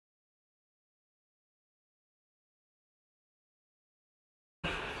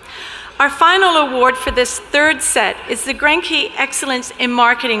Our final award for this third set is the GRENKE Excellence in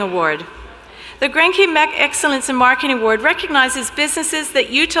Marketing Award. The GRENKE Excellence in Marketing Award recognizes businesses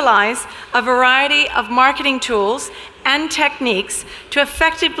that utilize a variety of marketing tools and techniques to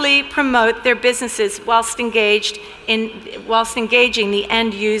effectively promote their businesses whilst engaging the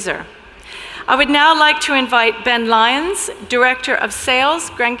end user. I would now like to invite Ben Lyons, Director of Sales,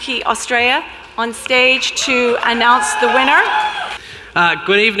 GRENKE Australia, on stage to announce the winner.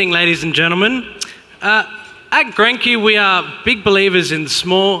 Good evening, ladies and gentlemen. At GRENKE, we are big believers in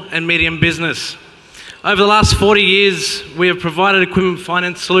small and medium business. Over the last 40 years, we have provided equipment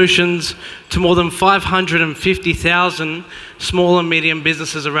finance solutions to more than 550,000 small and medium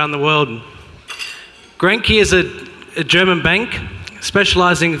businesses around the world. GRENKE is a German bank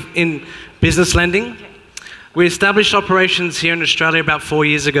specializing in business lending. We established operations here in Australia about 4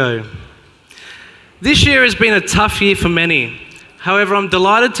 years ago. This year has been a tough year for many. However, I'm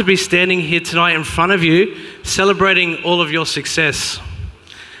delighted to be standing here tonight in front of you, celebrating all of your success.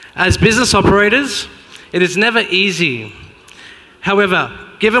 As business operators, it is never easy. However,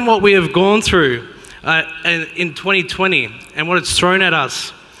 given what we have gone through in 2020 and what it's thrown at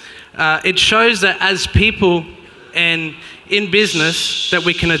us, it shows that as people and in business, that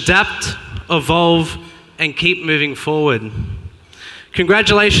we can adapt, evolve, and keep moving forward.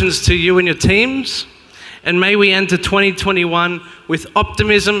 Congratulations to you and your teams, and may we enter 2021 with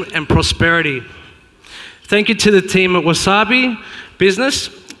optimism and prosperity. Thank you to the team at WSABE Business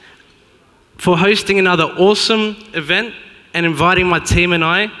for hosting another awesome event and inviting my team and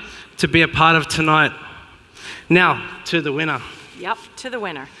I to be a part of tonight. Now, to the winner. Yep, to the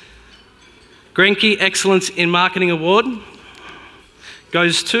winner. GRENKE Excellence in Marketing Award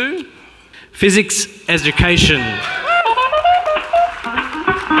goes to Fizzics Education.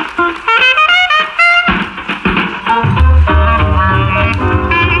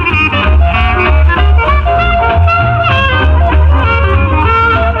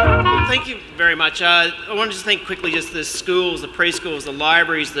 Thank you very much. I want to just thank quickly just the schools, the preschools, the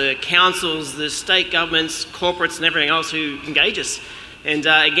libraries, the councils, the state governments, corporates and everything else who engage us. And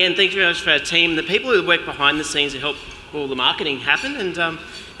again, thank you very much for our team, the people who work behind the scenes to help all the marketing happen. And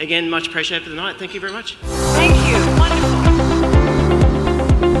again, much appreciated for the night. Thank you very much. Thank you.